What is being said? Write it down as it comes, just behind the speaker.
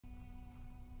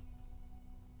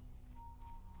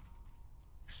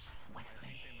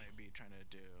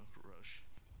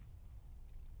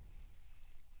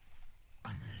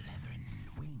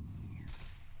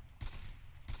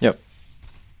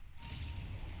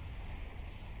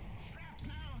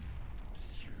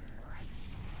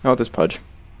Oh, this Pudge.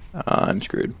 I'm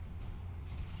screwed.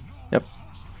 Yep.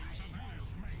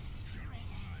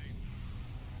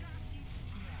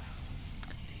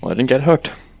 Well, I didn't get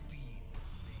hooked.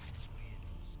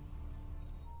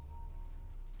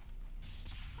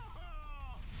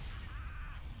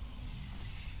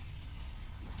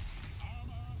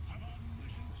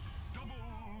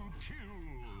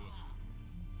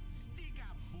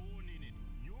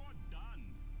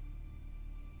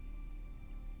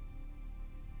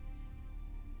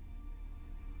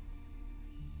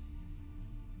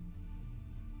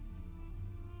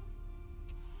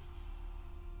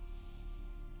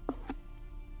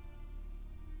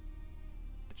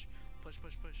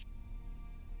 Push.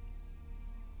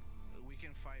 We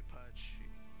can fight Pudge.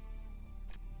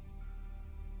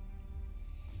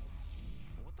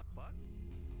 What the fuck?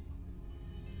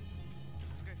 Is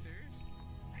this guy serious?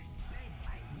 I spread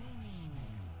my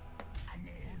wings.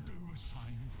 Do a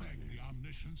sign thank the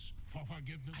omniscience for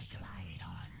forgiveness. I glide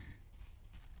on.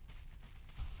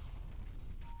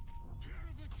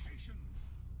 Purification.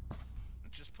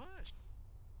 Just push.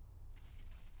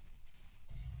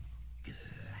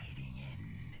 Gliding in.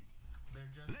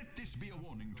 Let this be a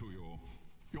warning to you.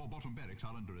 Your bottom barracks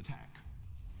are under attack.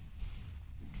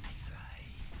 I fly.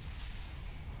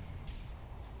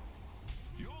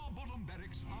 Your bottom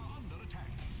barracks are under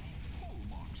attack.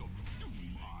 Hallmarks of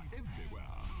doom are everywhere.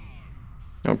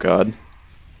 Oh god.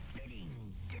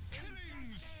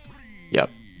 Killing spree. Yep.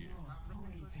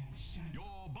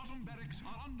 Your bottom barracks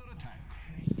are under attack.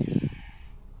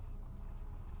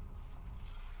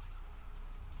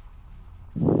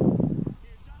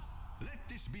 Let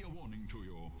this be a warning to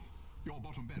you. Your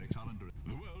bottom barracks are under.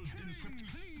 The world's been swept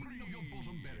clean of your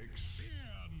bottom barracks.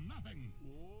 Fear nothing.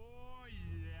 Oh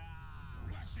yeah.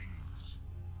 Blessings.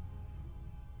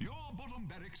 Your bottom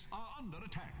barracks are under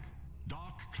attack.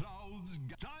 Dark clouds,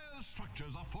 dire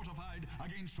structures are fortified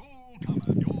against all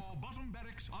cover. Your bottom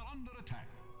barracks are under attack.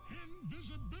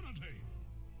 Invisibility.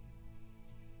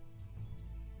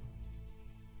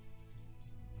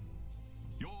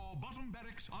 Your bottom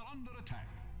barracks are under attack.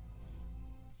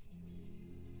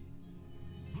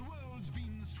 The world's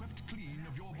been swept clean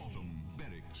of your bottom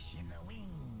barracks. In the wings.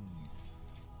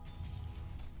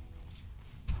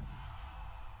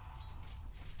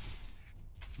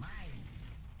 Mine.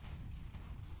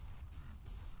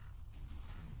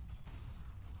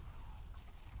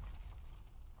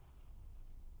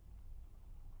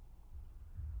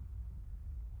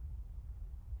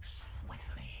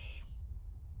 Swiftly.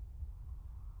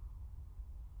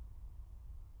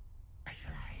 I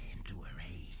fly into a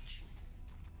rage.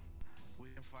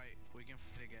 We can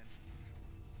fight again.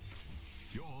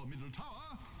 Your middle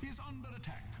tower is under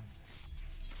attack.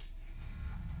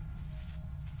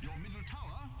 Your middle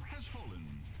tower has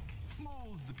fallen.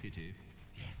 More's the pity.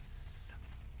 Yes.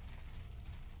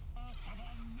 Of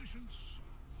omniscience.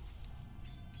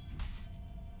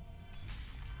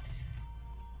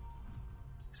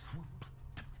 Swoop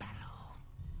to battle.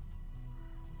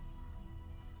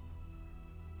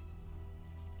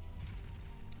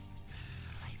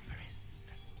 Viperous.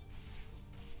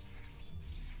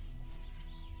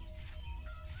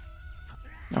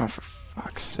 Oh, for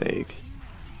fuck's sake.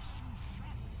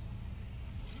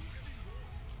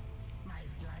 My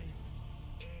flight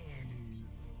ends.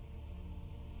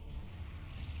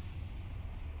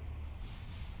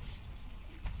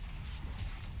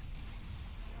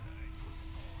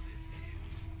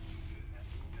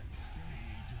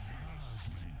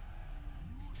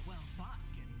 Well fought.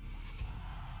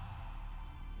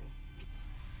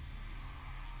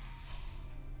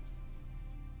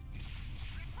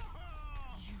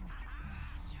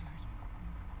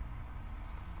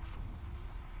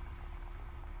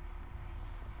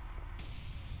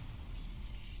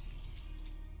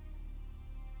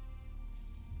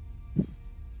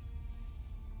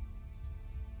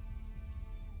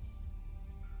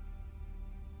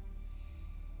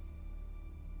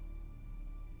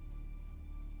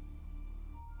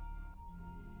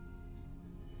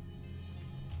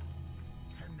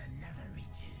 From the nether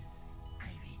reaches,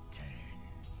 I return.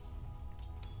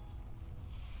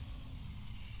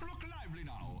 Look lively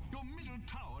now. Your middle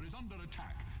tower is under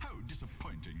attack. How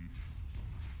disappointing.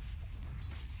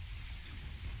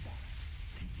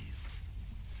 To you.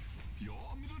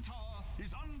 Your middle tower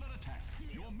is under attack.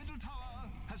 Your middle tower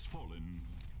has fallen.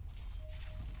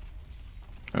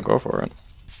 I'll go for it.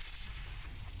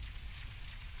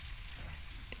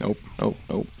 Nope.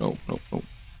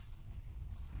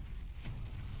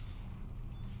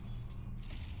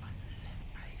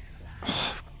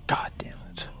 God damn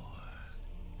it.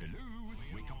 Hello,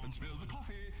 wake up and smell the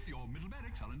coffee. Your middle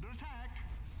barracks are under attack.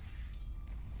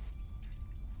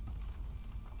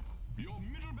 Your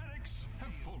middle barracks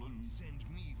have fallen. Send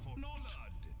me for Not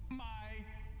my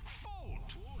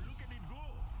fault. Oh, look at it go!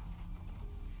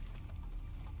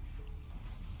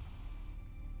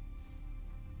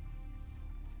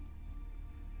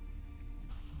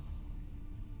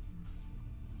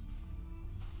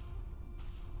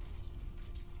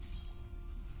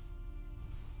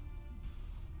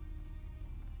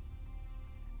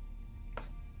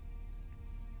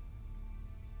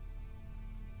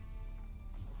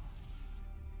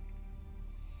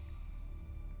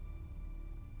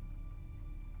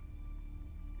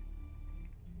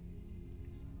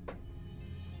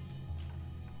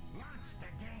 Launched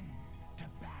again to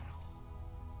battle.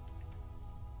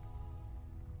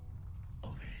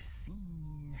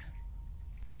 Overseen.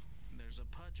 There's a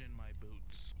pudge in my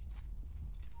boots.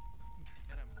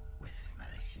 Get him. With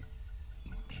malicious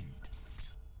intent.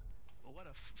 What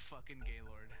a fucking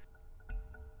gaylord.